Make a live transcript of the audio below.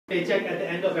paycheck at the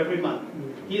end of every month.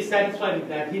 He is satisfied with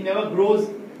that. He never grows.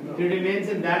 He remains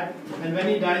in that. And when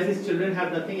he dies, his children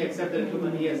have nothing except the little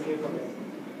money he has saved from it.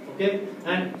 Okay?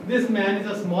 And this man is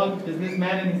a small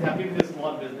businessman and he's happy with his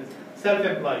small business.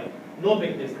 Self-employed. No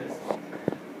big business.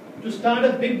 To start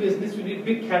a big business, you need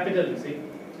big capital, you see.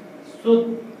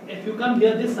 So, if you come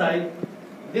here this side,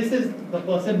 this is the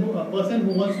person who, a person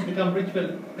who wants to become rich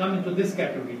will come into this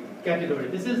category.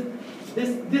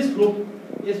 This group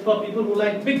is for people who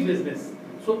like big business.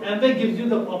 So Amway gives you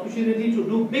the opportunity to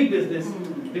do big business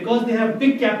because they have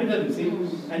big capital, you see,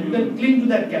 and you can cling to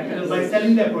that capital by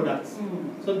selling their products.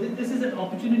 So this is an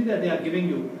opportunity that they are giving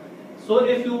you. So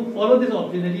if you follow this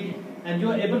opportunity and you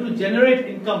are able to generate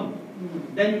income,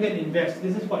 then you can invest.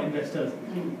 This is for investors.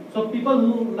 So people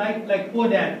who like poor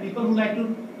dad, people who like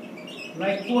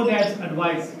poor dad's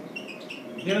advice,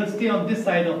 they will stay on this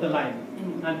side of the line.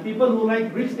 And people who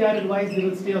like rich dad advice, they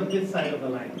will stay on this side of the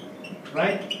line.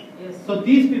 Right? Yes. So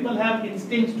these people have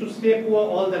instincts to stay poor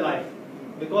all their life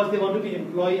because they want to be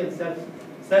employee and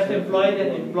self-employed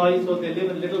and employee, so they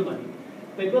live with little money.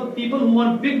 People who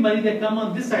want big money, they come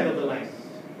on this side of the line.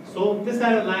 So this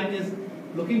side of the line is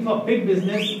looking for big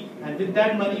business, and with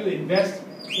that money you invest.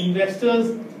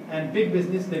 Investors and big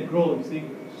business, they grow, you see,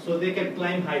 so they can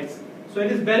climb heights. So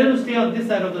it is better to stay on this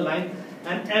side of the line,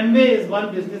 and Amway is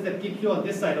one business that keeps you on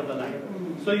this side of the line.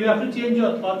 So you have to change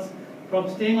your thoughts from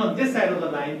staying on this side of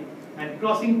the line and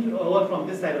crossing over from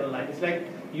this side of the line. It's like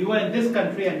you were in this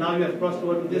country and now you have crossed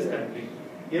over to this country.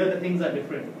 Here the things are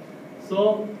different.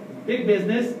 So big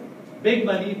business, big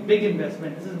money, big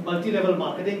investment. This is multi-level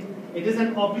marketing. It is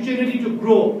an opportunity to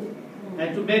grow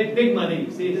and to make big money.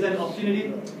 See, it is an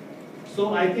opportunity.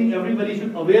 So I think everybody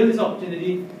should avail this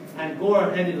opportunity and go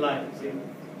ahead in life. See,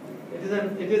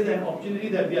 it is an opportunity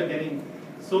that we are getting.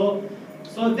 So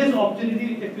this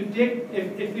opportunity,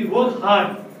 if we work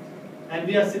hard and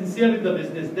we are sincere with the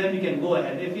business, then we can go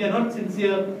ahead. If we are not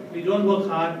sincere, we don't work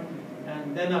hard,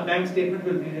 and then our bank statement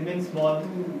will remain small,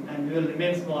 and we will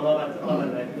remain small all our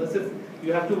life. This is,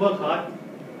 you have to work hard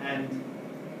and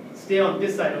stay on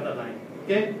this side of the line.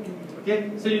 Okay?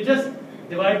 Okay? So you just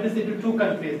divide this into two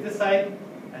countries, this side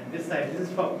and this side. This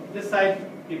is for this side,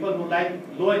 people who like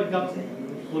low incomes,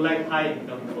 who like high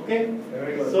income. Okay?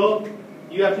 Very good. So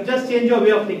you have to just change your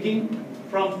way of thinking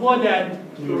from poor dad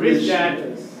to rich dad.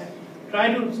 Yes.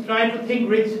 Try to think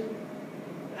rich,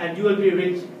 and you will be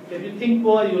rich. If you think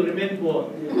poor, you will remain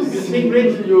poor. Yes. If you think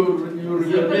rich, you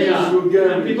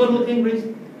get and rich. people who think rich,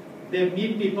 they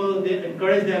meet people, they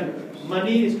encourage them.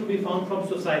 Money is to be found from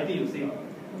society, you see.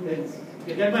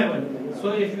 You get my point?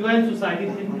 So if you are in society,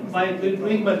 by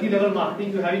doing multi-level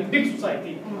marketing, you're having big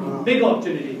society, big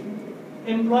opportunity.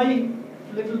 Employee,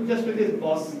 little just with his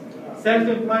boss.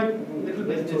 Self-employed, little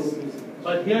business.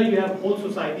 But here you have whole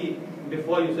society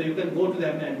before you, so you can go to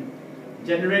them and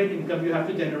generate income. You have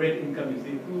to generate income, you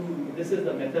see. This is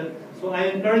the method. So I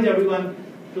encourage everyone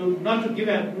to not to give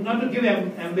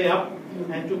Amway up,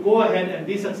 and to go ahead and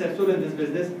be successful in this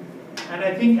business. And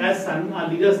I think, as Sun, our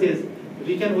leader, says,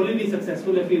 we can only be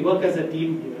successful if we work as a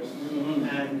team.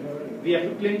 And we have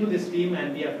to cling to this team,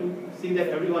 and we have to see that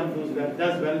everyone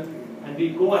does well, and we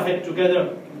go ahead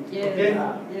together. Yes. Okay?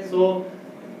 Yes. So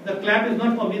the clap is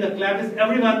not for me, the clap is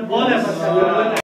everyone, all of us.